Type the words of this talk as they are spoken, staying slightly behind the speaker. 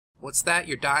What's that?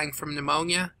 You're dying from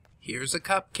pneumonia? Here's a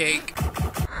cupcake.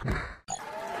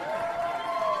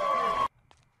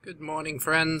 Good morning,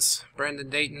 friends. Brandon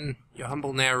Dayton, your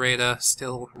humble narrator,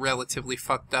 still relatively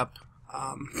fucked up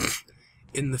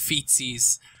in the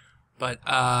feetsies. But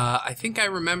I think I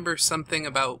remember something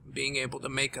about being able to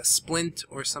make a splint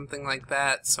or something like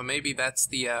that, so maybe that's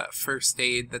the first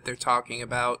aid that they're talking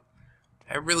about.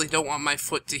 I really don't want my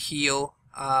foot to heal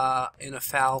in a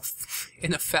foul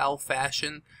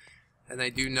fashion, and I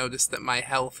do notice that my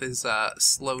health is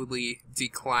slowly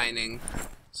declining.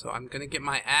 So I'm gonna get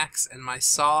my axe and my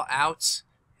saw out,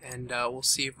 and we'll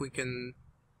see if we can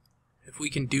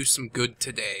do some good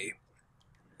today.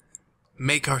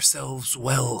 Make ourselves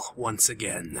well once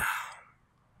again.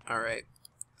 Alright,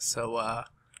 so I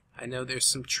know there's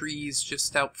some trees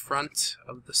just out front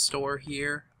of the store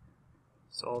here,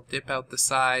 so I'll dip out the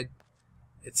side.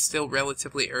 It's still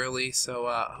relatively early, so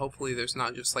hopefully there's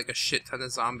not just like a shit ton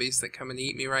of zombies that come and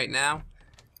eat me right now,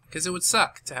 because it would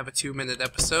suck to have a 2-minute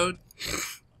episode.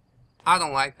 I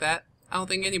don't like that. I don't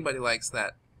think anybody likes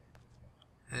that.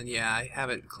 And yeah, I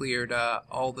haven't cleared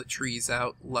all the trees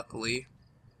out, luckily.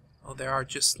 Oh, there are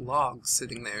just logs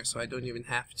sitting there, so I don't even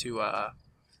have to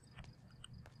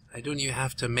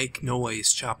make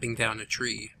noise chopping down a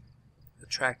tree.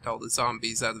 Attract all the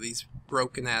zombies out of these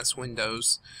broken ass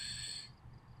windows.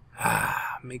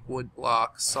 Make wood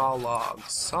blocks, saw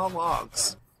logs, saw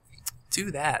logs. Do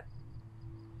that.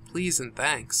 Please and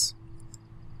thanks.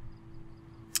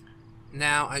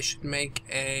 Now I should make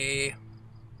a...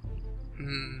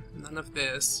 none of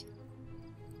this.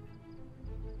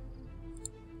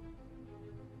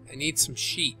 I need some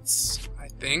sheets, I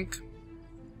think.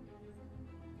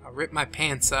 I'll rip my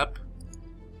pants up.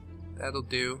 That'll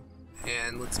do.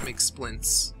 And let's make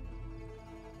splints.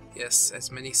 Yes, as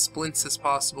many splints as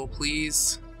possible,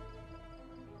 please.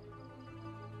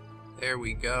 There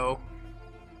we go.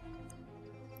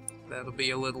 That'll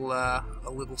be a little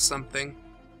something.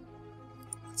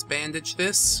 Let's bandage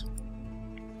this.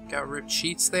 Got ripped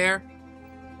sheets there.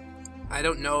 I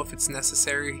don't know if it's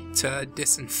necessary to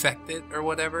disinfect it or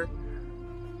whatever.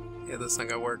 Yeah, that's not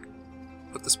gonna work.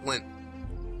 Put the splint.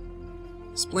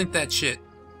 Splint that shit.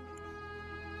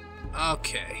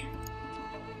 Okay.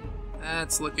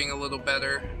 That's looking a little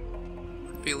better.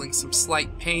 I'm feeling some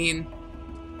slight pain.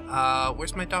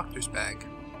 Where's my doctor's bag?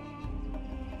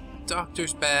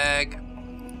 Doctor's bag.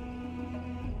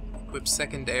 Equip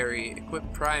secondary.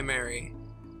 Equip primary.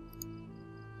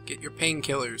 Get your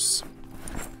painkillers.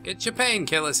 Get your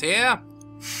painkillers here!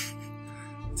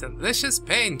 Delicious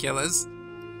painkillers.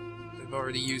 I've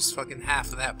already used fucking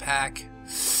half of that pack.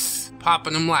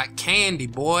 Popping them like candy,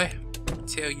 boy.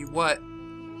 Tell you what.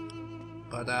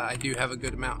 But I do have a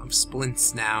good amount of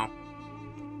splints now.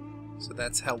 So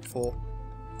that's helpful.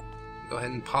 Go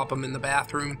ahead and pop them in the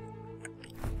bathroom.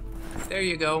 There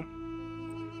you go.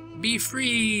 Be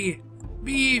free!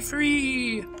 Be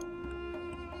free!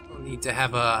 We'll need to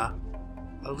have a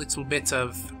little bit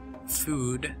of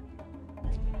food.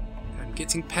 I'm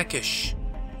getting peckish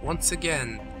once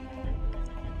again.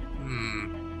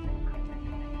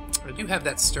 I do have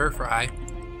that stir fry.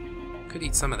 Could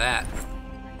eat some of that.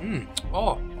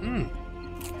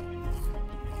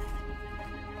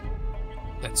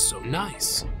 That's so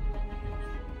nice.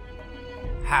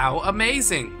 How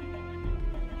amazing!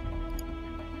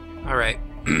 Alright.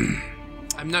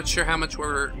 I'm not sure how much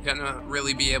we're gonna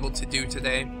really be able to do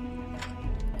today.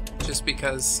 Just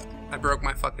because I broke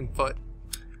my fucking foot.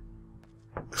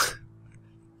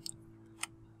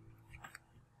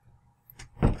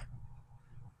 Are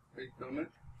you filming?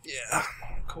 Yeah.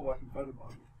 Cool, I can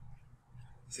photobomb you.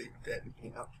 See that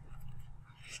you know.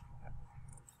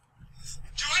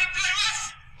 Do you want to play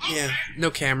with? Yeah, no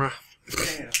camera.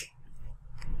 Damn.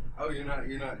 Oh, you're not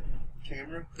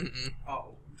camera? Mm-mm.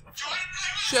 Oh. Do you want to play with?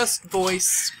 Just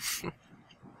voice.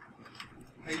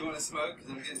 Hey, you want to smoke?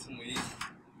 Because I'm getting some weed.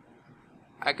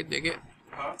 I could dig it.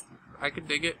 Huh? I could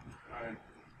dig it. Alright.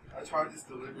 I tried this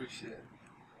delivery shit.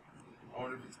 I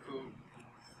wonder if it's cool.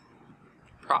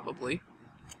 Probably.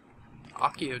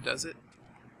 Akio does it.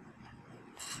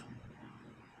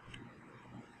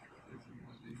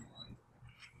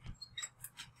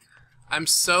 I'm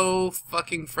so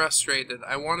fucking frustrated.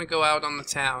 I want to go out on the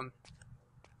town.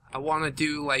 I want to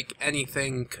do, like,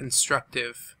 anything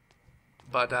constructive.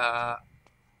 But,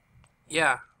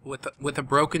 yeah. With a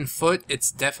broken foot, it's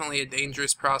definitely a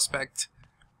dangerous prospect.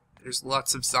 There's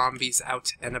lots of zombies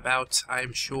out and about,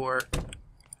 I'm sure.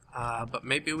 But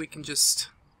maybe we can just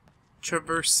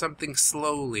traverse something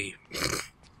slowly.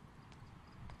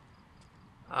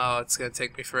 Oh, it's gonna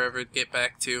take me forever to get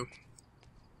back to.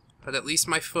 But at least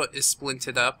my foot is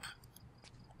splinted up.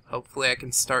 Hopefully I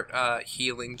can start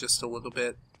healing just a little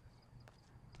bit.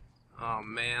 Oh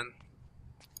man.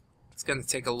 It's gonna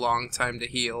take a long time to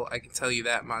heal, I can tell you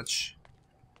that much.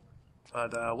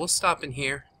 But we'll stop in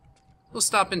here. We'll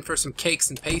stop in for some cakes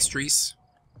and pastries.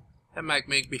 That might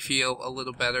make me feel a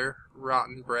little better.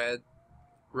 Rotten bread,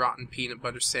 rotten peanut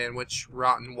butter sandwich,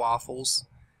 rotten waffles.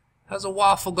 How's a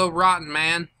waffle go rotten,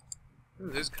 man?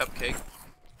 Ooh, there's a cupcake.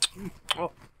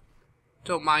 Oh,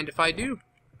 don't mind if I do.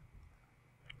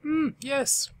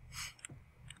 Yes.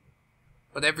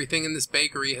 But everything in this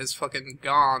bakery has fucking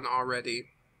gone already.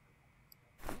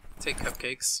 Take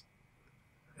cupcakes.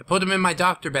 I put them in my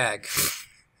doctor bag.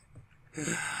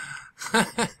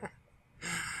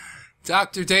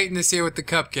 Dr. Dayton is here with the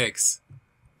cupcakes.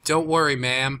 Don't worry,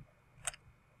 ma'am.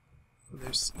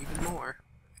 There's even more.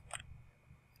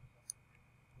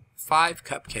 5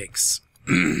 cupcakes.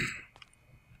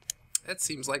 That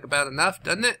seems like about enough,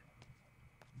 doesn't it?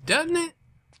 Doesn't it?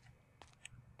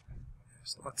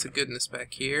 There's lots of goodness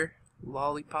back here.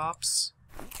 Lollipops.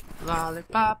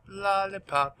 Lollipop,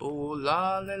 lollipop, oh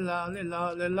lolly, lolly,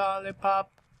 lolly,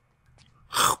 lollipop.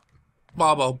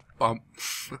 Bobbo bump.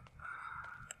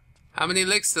 How many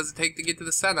licks does it take to get to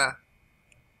the center?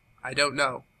 I don't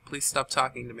know. Please stop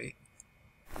talking to me.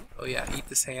 Oh yeah, eat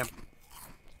this ham.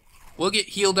 We'll get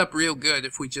healed up real good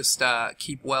if we just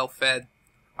keep well fed.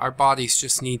 Our bodies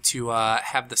just need to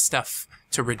have the stuff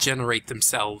to regenerate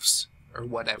themselves, or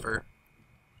whatever.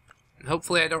 And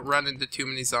hopefully I don't run into too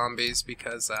many zombies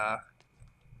because,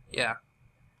 yeah.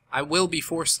 I will be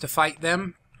forced to fight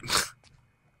them.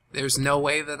 There's no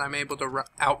way that I'm able to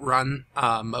outrun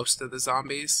most of the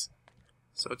zombies.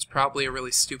 So it's probably a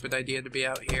really stupid idea to be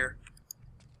out here.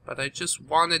 But I just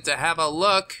wanted to have a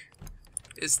look.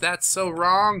 Is that so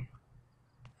wrong?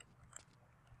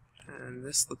 And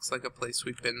this looks like a place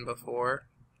we've been before.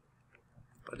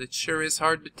 But it sure is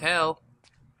hard to tell.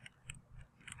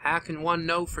 How can one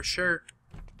know for sure?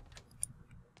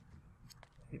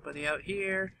 Anybody out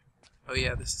here? Oh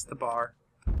yeah, this is the bar.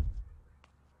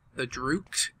 The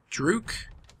Drook?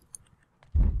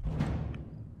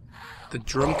 The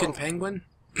Drunken Penguin?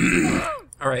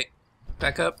 Alright.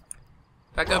 Back up.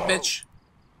 Back up, bitch.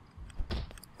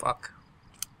 Fuck.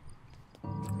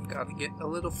 Gotta get a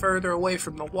little further away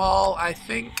from the wall, I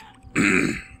think.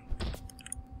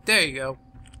 There you go.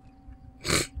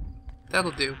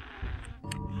 That'll do.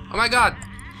 Oh my god!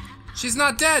 She's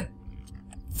not dead!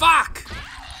 Fuck!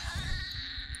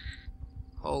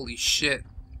 Holy shit.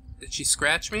 Did she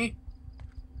scratch me?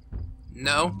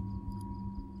 No.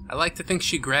 I like to think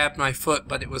she grabbed my foot,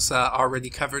 but it was already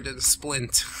covered in a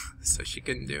splint, so she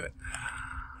couldn't do it.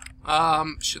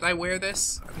 Should I wear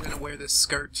this? I'm gonna wear this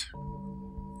skirt.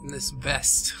 And this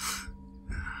vest.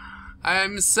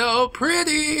 I'm so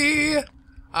pretty!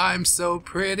 I'm so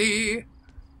pretty!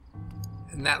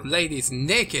 And that lady's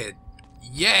naked!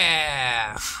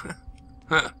 Yeah!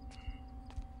 I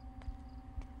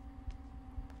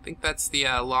think that's the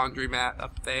laundromat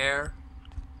up there.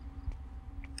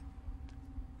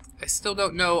 I still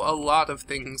don't know a lot of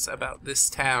things about this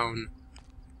town.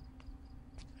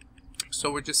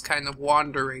 So we're just kind of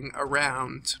wandering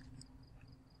around.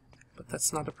 But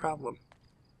that's not a problem.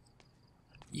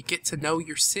 You get to know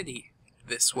your city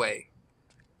this way.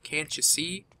 Can't you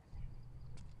see?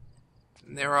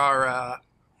 And there are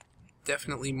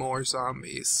definitely more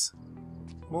zombies.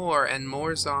 More and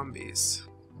more zombies.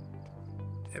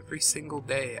 Every single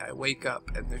day I wake up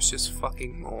and there's just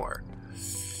fucking more.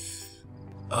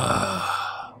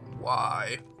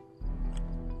 Why?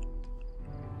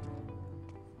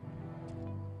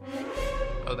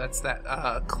 Oh, that's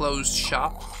that closed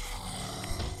shop.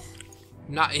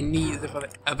 I'm not in need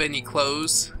of any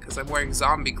clothes because I'm wearing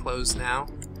zombie clothes now.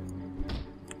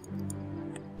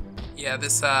 Yeah,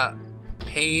 this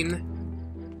pain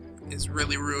is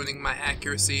really ruining my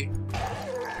accuracy.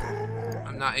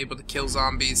 I'm not able to kill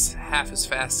zombies half as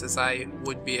fast as I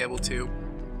would be able to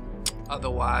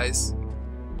otherwise.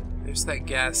 There's that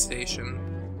gas station.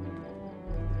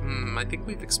 I think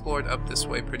we've explored up this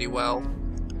way pretty well.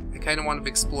 I kind of want to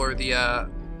explore the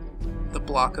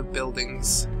block of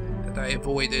buildings that I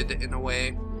avoided in a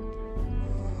way.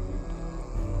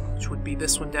 Which would be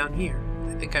this one down here.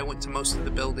 I think I went to most of the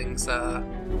buildings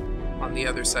on the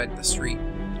other side of the street.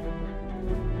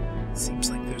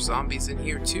 Seems like there's zombies in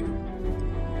here too.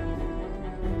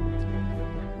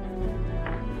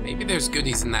 Maybe there's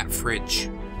goodies in that fridge.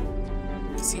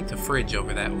 I see the fridge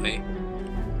over that way.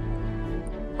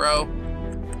 Bro.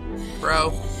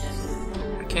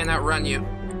 I can't outrun you.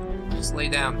 Just lay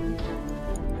down.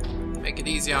 Make it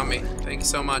easy on me. Thank you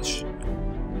so much.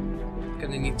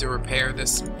 Gonna need to repair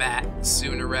this bat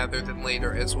sooner rather than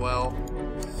later as well.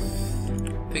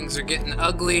 Things are getting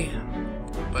ugly,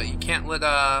 but you can't let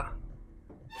a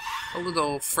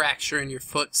little fracture in your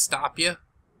foot stop you.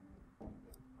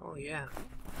 Oh yeah.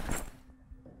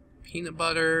 Peanut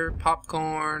butter,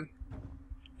 popcorn.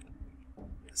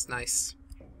 That's nice.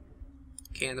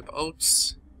 Can of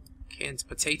oats, canned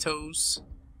potatoes.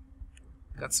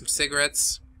 Got some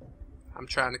cigarettes. I'm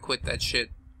trying to quit that shit.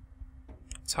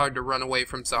 It's hard to run away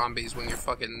from zombies when you're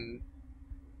fucking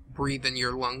breathing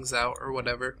your lungs out or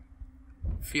whatever.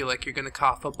 Feel like you're gonna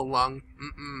cough up a lung.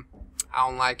 I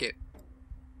don't like it.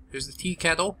 There's the tea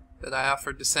kettle that I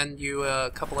offered to send you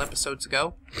a couple episodes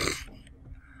ago.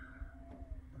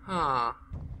 Huh.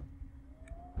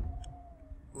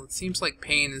 Well, it seems like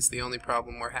pain is the only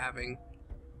problem we're having.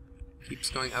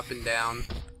 Keeps going up and down.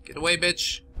 Get away,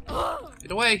 bitch!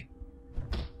 Get away!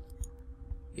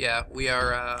 Yeah, we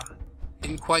are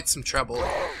in quite some trouble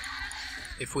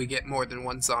if we get more than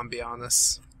one zombie on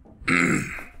us.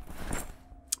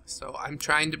 So I'm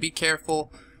trying to be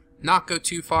careful, not go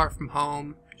too far from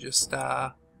home, just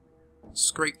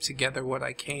scrape together what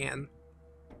I can.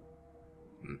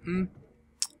 A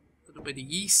little bit of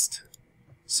yeast,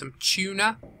 some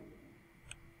tuna.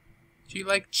 Do you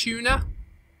like tuna?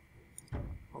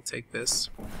 I'll take this.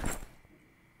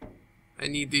 I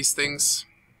need these things.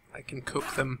 I can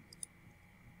cook them.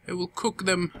 I will cook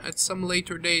them at some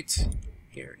later date.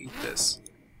 Here, eat this.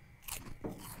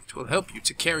 It will help you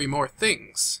to carry more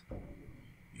things.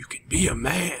 You can be a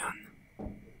man.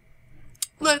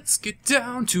 Let's get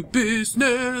down to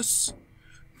business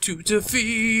to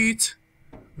defeat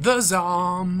the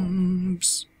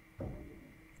zombs.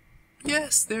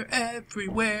 Yes, they're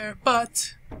everywhere,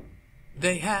 but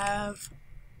they have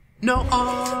no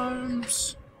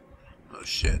arms. Oh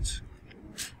shit.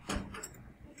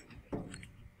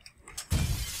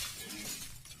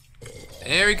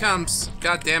 There he comes.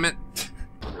 God damn it.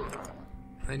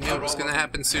 I knew it was gonna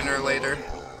happen sooner or later.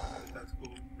 That's cool.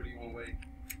 What do you want to wait?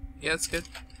 Yeah, it's good.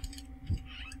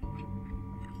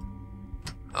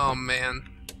 Oh man.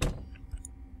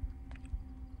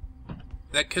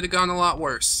 That could have gone a lot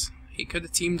worse. He could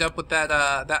have teamed up with that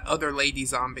that other lady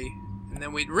zombie, and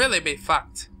then we'd really be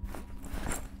fucked.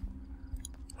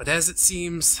 But as it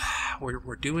seems,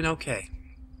 we're doing okay.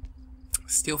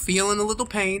 Still feeling a little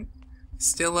pain.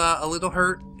 Still a little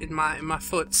hurt in my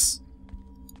foots.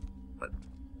 But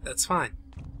that's fine.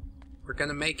 We're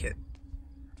gonna make it.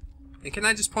 And can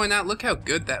I just point out, look how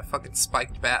good that fucking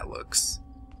spiked bat looks.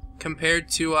 Compared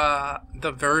to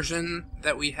the version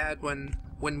that we had when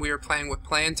we were playing with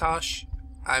Plantosh.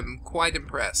 I'm quite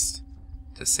impressed,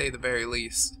 to say the very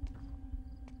least.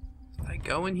 Did I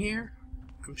go in here?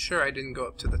 I'm sure I didn't go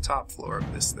up to the top floor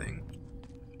of this thing.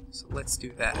 So let's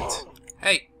do that.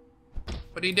 Hey!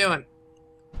 What are you doing?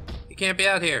 You can't be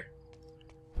out here.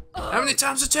 How many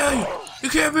times I tell you? You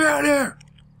can't be out here!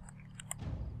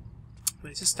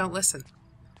 They just don't listen.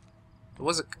 It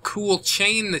was a cool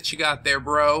chain that you got there,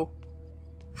 bro.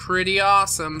 Pretty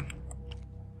awesome.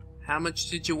 How much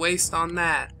did you waste on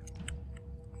that?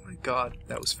 Oh my god,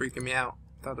 that was freaking me out.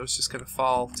 Thought I was just gonna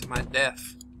fall to my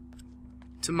death.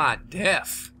 To my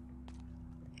death?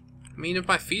 I mean, if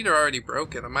my feet are already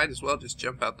broken, I might as well just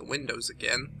jump out the windows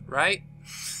again, right?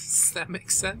 Does that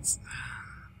make sense?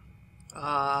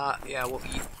 Yeah, we'll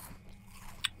eat.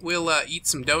 We'll eat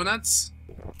some donuts.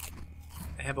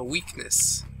 I have a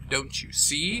weakness, don't you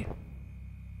see?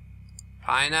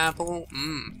 Pineapple?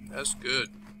 That's good.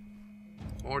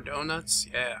 More donuts?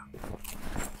 Yeah.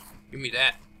 Give me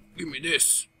that. Give me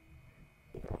this.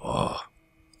 Oh.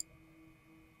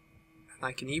 And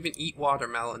I can even eat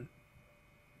watermelon.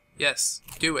 Yes,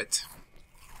 do it.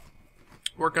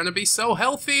 We're gonna be so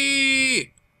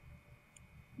healthy!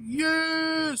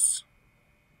 Yes!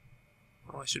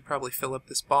 Oh, I should probably fill up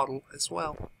this bottle as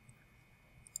well.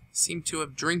 Seem to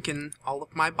have drinking all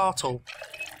of my bottle.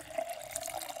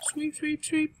 Sweep, sweep,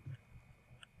 sweep.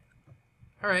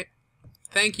 Alright.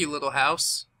 Thank you, little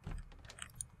house.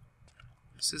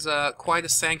 This is quite a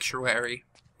sanctuary.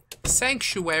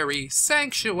 Sanctuary!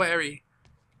 Sanctuary!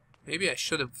 Maybe I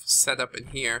should have set up in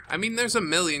here. I mean, there's a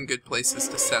million good places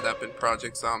to set up in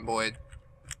Project Zomboid.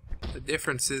 The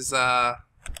difference is, yeah.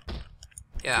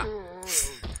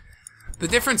 The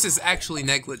difference is actually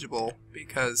negligible,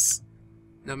 because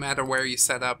no matter where you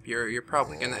set up, you're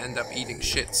probably gonna end up eating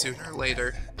shit sooner or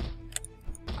later.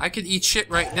 I could eat shit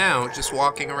right now, just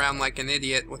walking around like an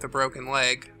idiot with a broken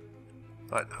leg.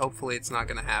 But hopefully it's not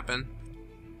gonna happen.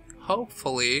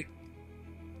 Hopefully.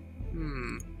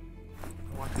 I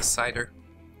want the cider.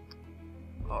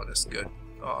 Oh, that's good.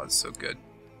 Oh, it's so good.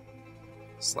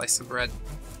 Slice of bread.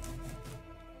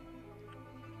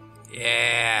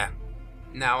 Yeah.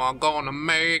 Now I'm gonna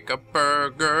make a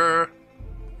burger.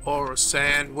 or a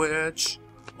sandwich,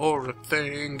 or a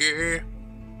thingy.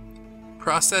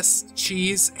 Processed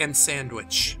cheese and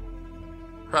sandwich.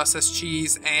 Processed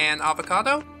cheese and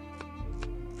avocado?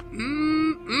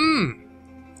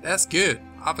 That's good.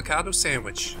 Avocado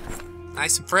sandwich.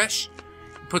 Nice and fresh.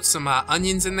 Put some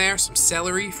onions in there, some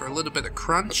celery for a little bit of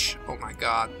crunch. Oh my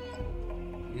god.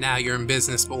 Now you're in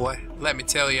business, boy. Let me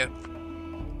tell you.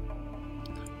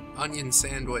 Onion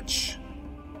sandwich.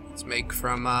 Let's make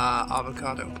from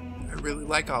avocado. I really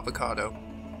like avocado.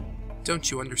 Don't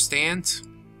you understand?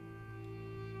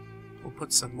 We'll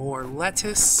put some more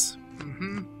lettuce.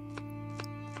 And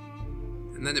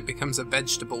then it becomes a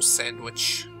vegetable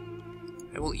sandwich.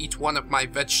 I will eat one of my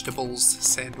vegetables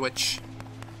sandwich.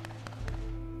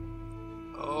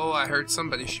 Oh, I heard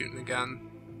somebody shooting a gun.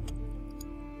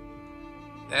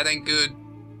 That ain't good.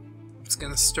 It's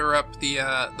gonna stir up the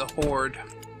horde.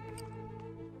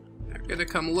 They're gonna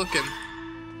come looking.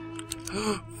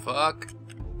 Fuck.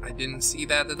 I didn't see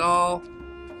that at all.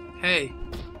 Hey.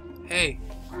 Hey.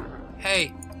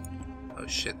 Hey. Oh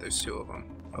shit, there's two of them.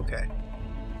 Okay.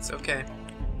 It's okay.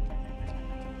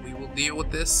 We will deal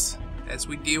with this as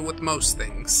we deal with most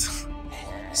things.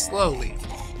 Slowly.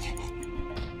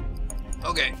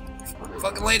 Okay.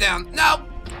 Fucking lay down. No!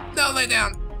 No, lay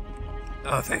down!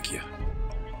 Oh, thank you.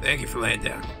 Thank you for laying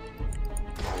down.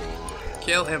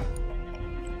 Kill him.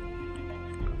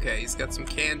 Okay, he's got some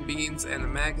canned beans and a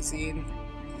magazine.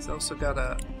 He's also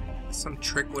got some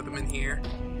trick with him in here.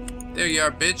 There you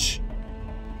are, bitch.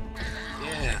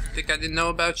 Yeah, think I didn't know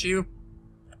about you?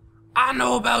 I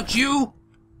know about you!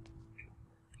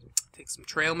 Take some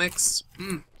trail mix.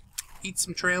 Eat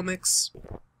some trail mix.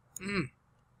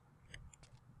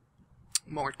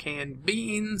 More canned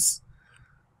beans.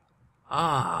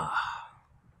 Now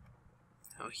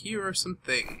here are some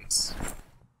things.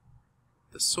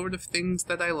 The sort of things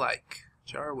that I like.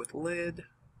 Jar with lid.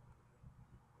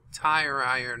 Tire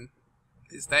iron.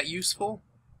 Is that useful?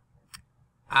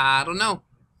 I don't know.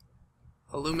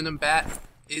 Aluminum bat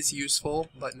is useful,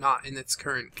 but not in its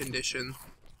current condition.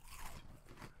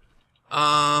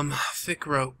 Thick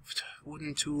rope.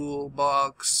 Wooden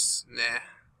toolbox. Nah.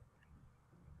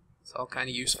 It's all kind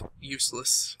of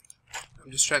useless.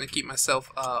 I'm just trying to keep myself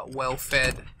well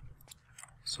fed,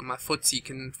 so my footsie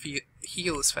can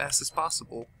heal as fast as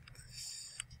possible.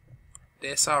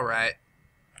 That's alright.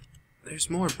 There's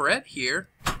more bread here.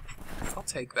 I'll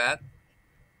take that.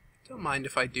 Don't mind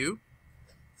if I do.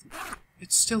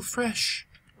 It's still fresh.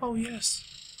 Oh yes.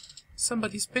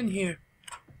 Somebody's been here.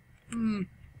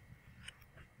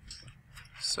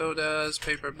 Sodas,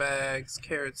 paper bags,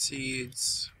 carrot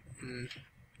seeds.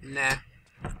 Nah.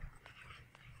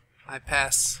 I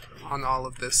pass on all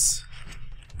of this.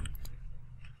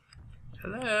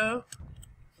 Hello?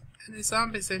 Any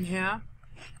zombies in here?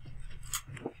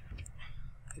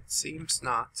 It seems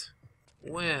not.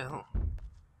 Well,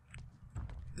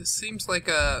 this seems like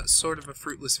a sort of a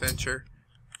fruitless venture.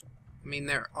 I mean,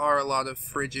 there are a lot of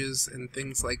fridges and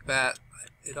things like that,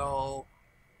 but it all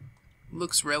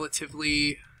looks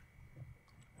relatively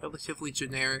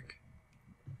generic.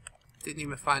 Didn't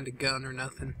even find a gun or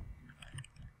nothing.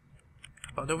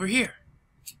 How about over here?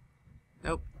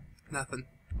 Nope, nothing.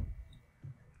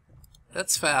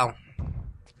 That's foul.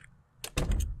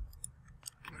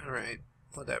 Alright,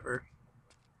 whatever.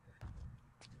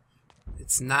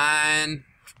 It's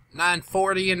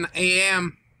 9:40 in the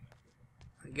AM.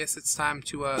 I guess it's time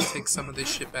to take some of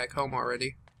this shit back home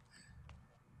already.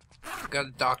 Got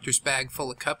a doctor's bag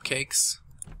full of cupcakes.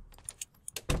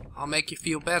 I'll make you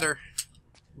feel better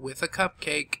with a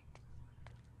cupcake.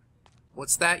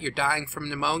 What's that? You're dying from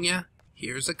pneumonia?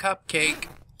 Here's a cupcake.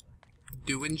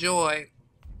 Do enjoy.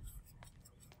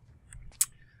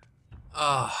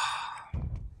 I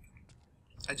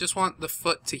just want the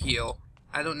foot to heal.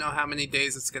 I don't know how many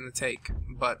days it's gonna take,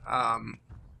 but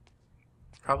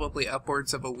probably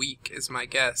upwards of a week is my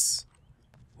guess.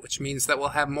 Which means that we'll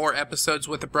have more episodes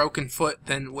with a broken foot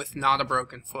than with not a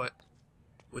broken foot.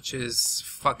 Which is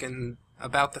fucking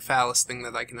about the foulest thing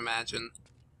that I can imagine.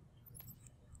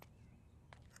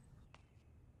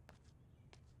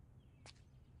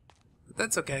 But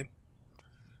that's okay.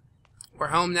 We're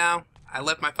home now. I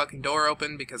left my fucking door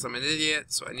open because I'm an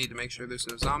idiot, so I need to make sure there's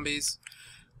no zombies.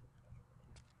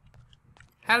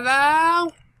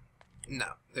 Hello?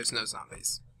 No, there's no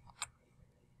zombies.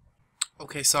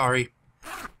 Okay, sorry.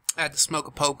 I had to smoke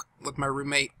a poke with my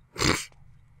roommate.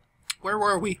 Where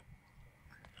were we?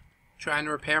 Trying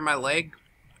to repair my leg?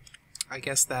 I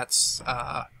guess that's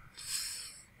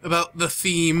about the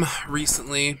theme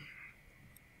recently.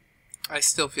 I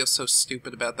still feel so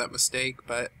stupid about that mistake,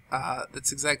 but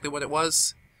that's exactly what it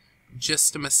was.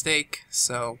 Just a mistake,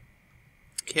 so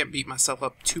Can't beat myself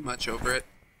up too much over it.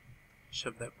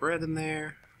 Shove that bread in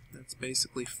there. That's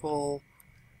basically full.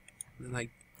 And then I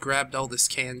grabbed all this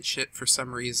canned shit for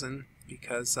some reason,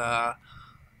 because I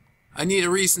need a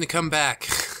reason to come back.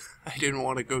 I didn't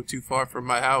want to go too far from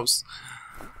my house.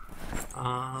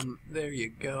 There you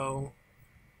go.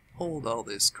 Hold all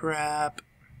this crap.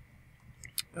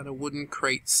 Got a wooden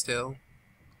crate still.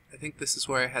 I think this is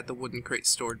where I had the wooden crate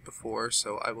stored before,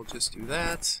 so I will just do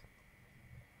that.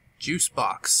 Juice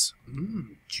box.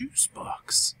 Juice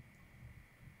box.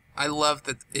 I love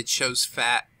that it shows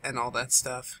fat and all that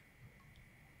stuff.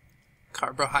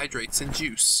 Carbohydrates and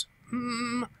juice.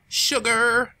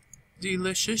 Sugar!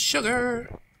 Delicious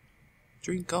sugar!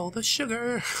 Drink all the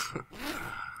sugar!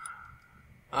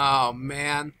 Oh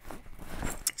man.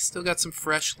 Still got some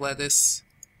fresh lettuce.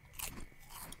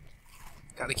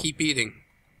 Gotta keep eating.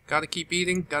 Gotta keep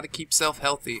eating, gotta keep self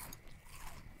healthy.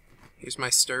 Here's my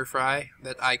stir fry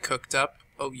that I cooked up.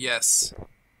 Oh yes.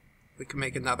 We can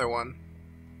make another one.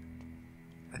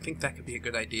 I think that could be a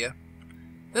good idea.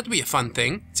 That'd be a fun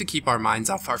thing, to keep our minds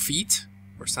off our feet,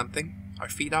 or something. Our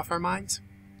feet off our minds.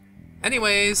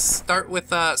 Anyways, start with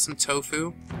some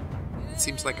tofu. It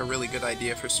seems like a really good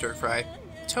idea for stir fry.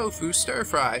 Tofu stir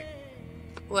fry.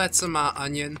 We'll add some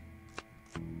onion.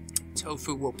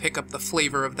 Tofu will pick up the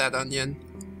flavor of that onion.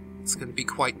 It's gonna be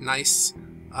quite nice.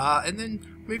 And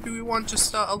then maybe we want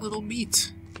just a little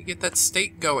meat to get that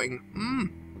steak going.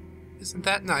 Isn't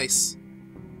that nice?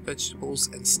 Vegetables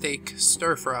and steak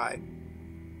stir fry.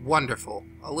 Wonderful.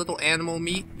 A little animal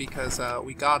meat because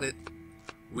we got it.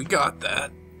 We got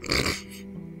that.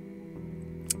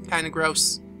 Kinda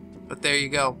gross, but there you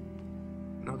go.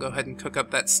 And I'll go ahead and cook up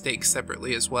that steak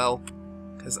separately as well,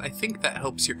 because I think that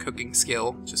helps your cooking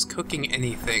skill. Just cooking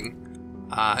anything,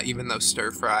 even though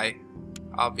stir fry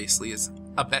obviously is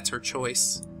a better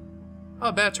choice.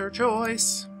 A better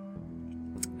choice.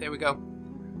 There we go.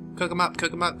 Cook them up,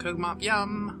 cook them up, cook them up.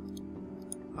 Yum.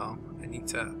 Oh, I need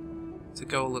to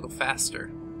go a little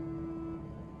faster.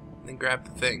 Then grab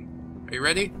the thing. Are you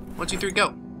ready? 1, 2, 3, go.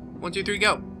 1, 2, 3,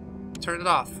 go. Turn it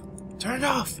off. Turn it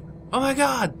off! Oh my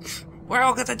god! We're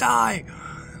all gonna die!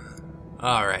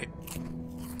 Alright.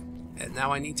 And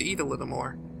now I need to eat a little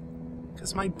more.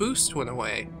 Because my boost went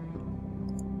away.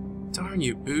 Darn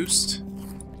you, boost.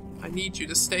 I need you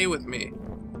to stay with me.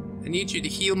 I need you to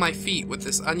heal my feet with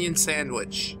this onion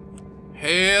sandwich.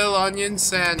 Hail onion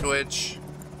sandwich!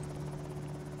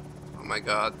 Oh my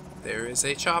god, there is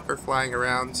a chopper flying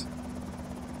around.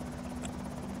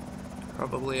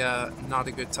 Probably not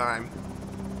a good time.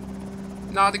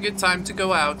 Not a good time to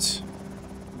go out.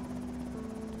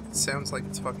 It sounds like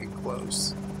it's fucking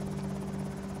close.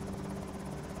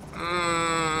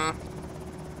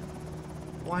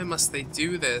 Why must they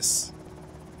do this?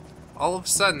 All of a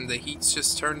sudden, the heat's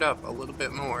just turned up a little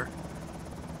bit more.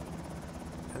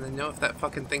 And I know if that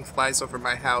fucking thing flies over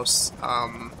my house,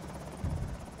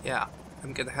 yeah,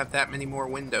 I'm gonna have that many more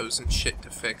windows and shit to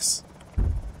fix.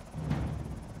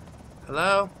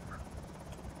 Hello?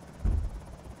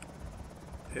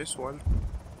 There's one.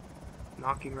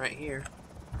 Knocking right here.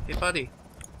 Hey, buddy.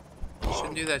 You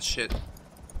shouldn't do that shit.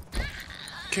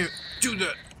 Can't do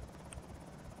that!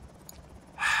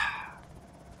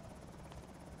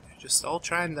 They're just all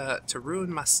trying to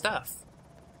ruin my stuff.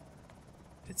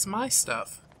 It's my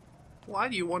stuff. Why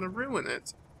do you want to ruin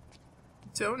it? I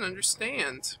don't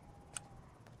understand.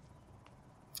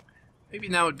 Maybe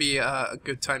now would be a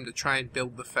good time to try and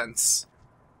build the fence.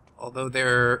 Although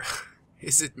there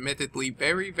is admittedly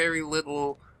very, very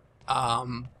little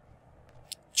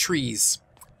trees.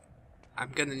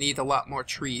 I'm gonna need a lot more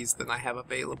trees than I have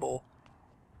available.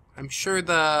 I'm sure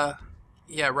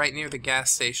yeah, right near the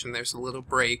gas station there's a little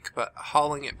break, but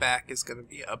hauling it back is gonna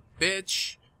be a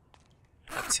bitch.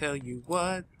 I tell you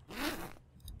what.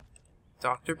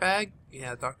 Doctor bag?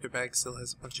 Yeah, doctor bag still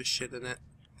has a bunch of shit in it.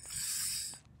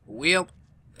 Well,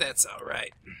 that's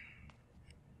alright.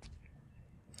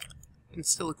 Can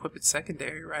still equip it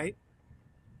secondary, right?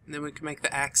 And then we can make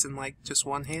the axe in, like, just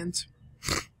one hand.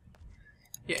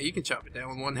 Yeah, you can chop it down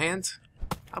with one hand.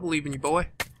 I believe in you, boy.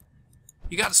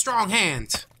 You got a strong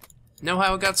hand. Know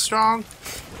how it got strong?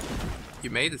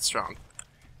 You made it strong.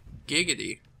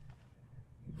 Giggity.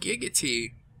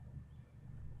 Giggity.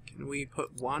 Can we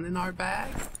put one in our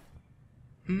bag?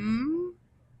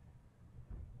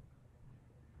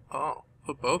 Oh,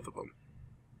 put both of them.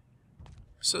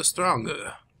 So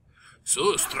stronger.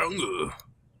 So stronger.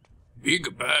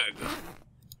 Big bag.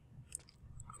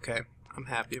 Okay, I'm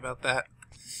happy about that.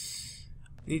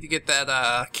 Need to get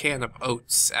that can of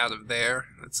oats out of there.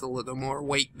 That's a little more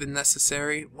weight than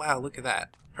necessary. Wow, look at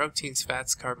that. Proteins,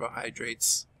 fats,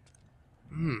 carbohydrates.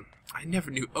 I never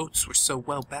knew oats were so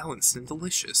well balanced and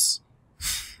delicious.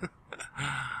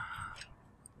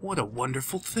 What a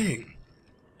wonderful thing.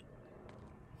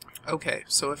 Okay,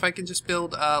 so if I can just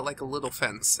build like a little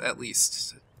fence at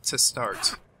least to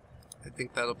start, I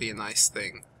think that'll be a nice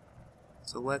thing.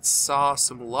 So let's saw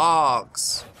some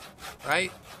logs,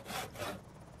 right?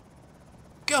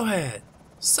 Go ahead,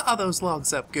 saw those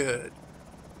logs up good.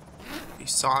 Are you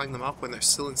sawing them up when they're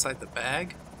still inside the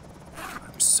bag?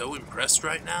 I'm so impressed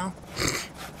right now.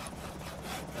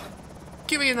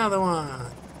 Give me another one.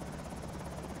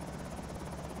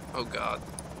 Oh god.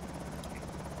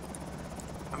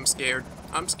 I'm scared.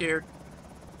 I'm scared.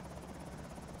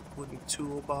 Wooden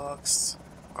toolbox.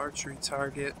 Archery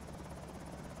target.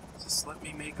 Just let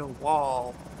me make a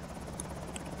wall.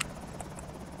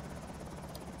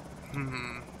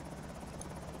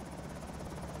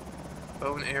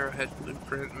 Bow and arrowhead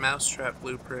blueprint. Mousetrap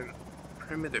blueprint.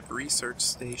 Primitive research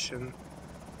station.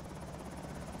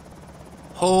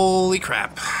 Holy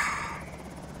crap.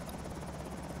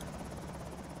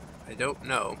 I don't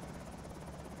know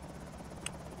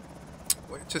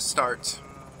where to start.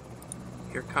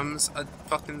 Here comes a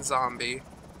fucking zombie.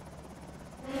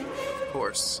 Of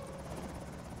course.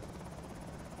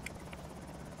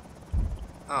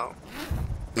 Oh.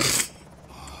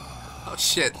 Oh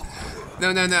shit.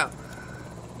 No, no, no.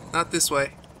 Not this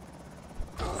way.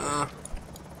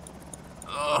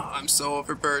 Oh, I'm so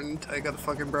overburdened. I got a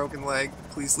fucking broken leg.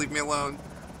 Please leave me alone.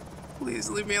 Please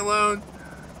leave me alone.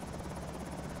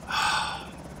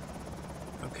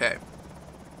 Okay.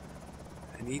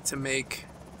 I need to make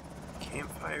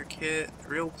campfire kit,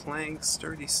 drill plank,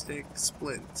 sturdy stick,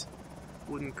 splint,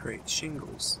 wooden crate,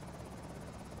 shingles.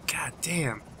 God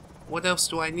damn. What else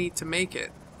do I need to make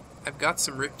it? I've got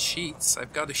some ripped sheets.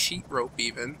 I've got a sheet rope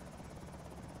even.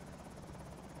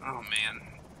 Oh man.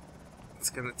 It's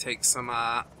gonna take some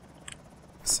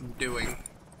doing.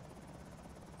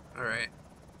 Alright.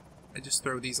 I just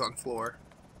throw these on floor.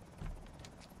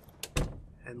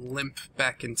 And limp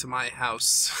back into my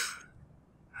house.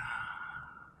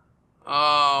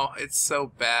 Oh, it's so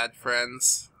bad,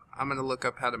 friends. I'm gonna look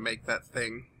up how to make that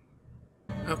thing.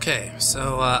 Okay,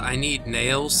 so I need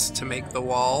nails to make the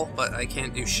wall, but I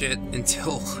can't do shit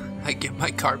until I get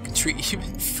my carpentry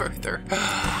even further.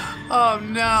 Oh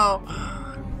no!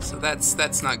 So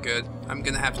that's not good. I'm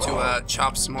gonna have to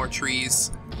chop some more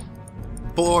trees,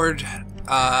 board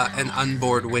and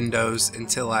unboard windows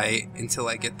until I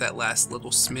get that last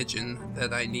little smidgen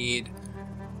that I need.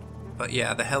 But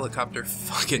yeah, the helicopter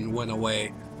fucking went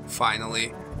away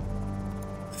finally.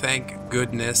 Thank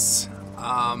goodness.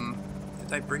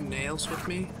 Did I bring nails with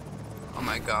me? Oh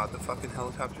my god, the fucking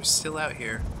helicopter's still out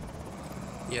here.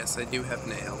 Yes, I do have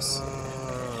nails.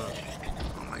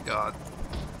 Oh my god.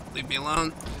 Leave me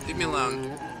alone. Leave me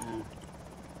alone.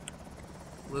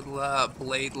 Little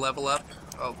blade level up.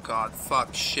 Oh god,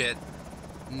 fuck, shit.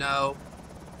 No.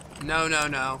 No, no,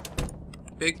 no.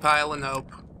 Big pile of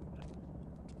nope.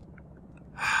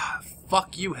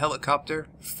 Fuck you, helicopter.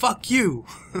 Fuck you!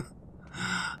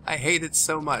 I hate it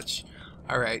so much.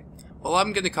 Alright. Well,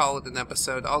 I'm gonna call it an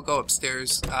episode. I'll go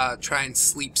upstairs, try and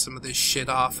sleep some of this shit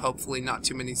off. Hopefully not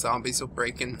too many zombies will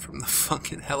break in from the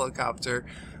fucking helicopter.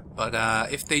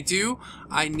 But, if they do,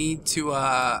 I need to,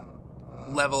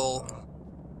 level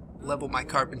my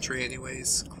carpentry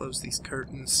anyways. Close these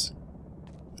curtains.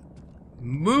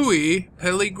 Muy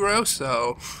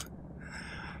peligroso.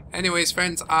 Anyways,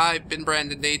 friends, I've been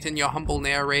Brandon Dayton, your humble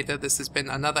narrator. This has been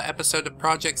another episode of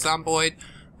Project Zomboid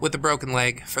with a broken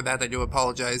leg. For that, I do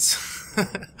apologize.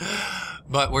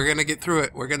 But we're gonna get through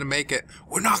it. We're gonna make it.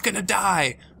 We're not gonna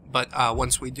die! But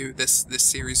once we do, this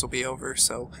series will be over,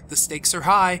 so the stakes are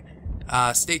high.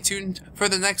 Stay tuned for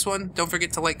the next one. Don't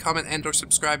forget to like, comment, and or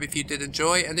subscribe if you did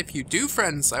enjoy. And if you do,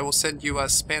 friends, I will send you a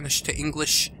Spanish to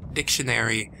English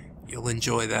dictionary. You'll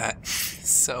enjoy that.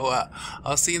 So,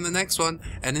 I'll see you in the next one.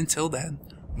 And until then,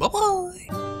 bye-bye!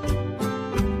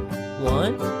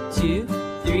 1, 2,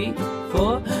 3,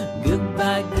 4.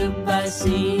 Goodbye, goodbye,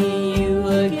 see you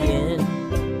again.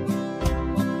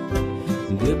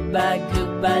 Goodbye,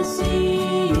 goodbye,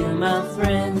 see you, my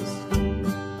friends.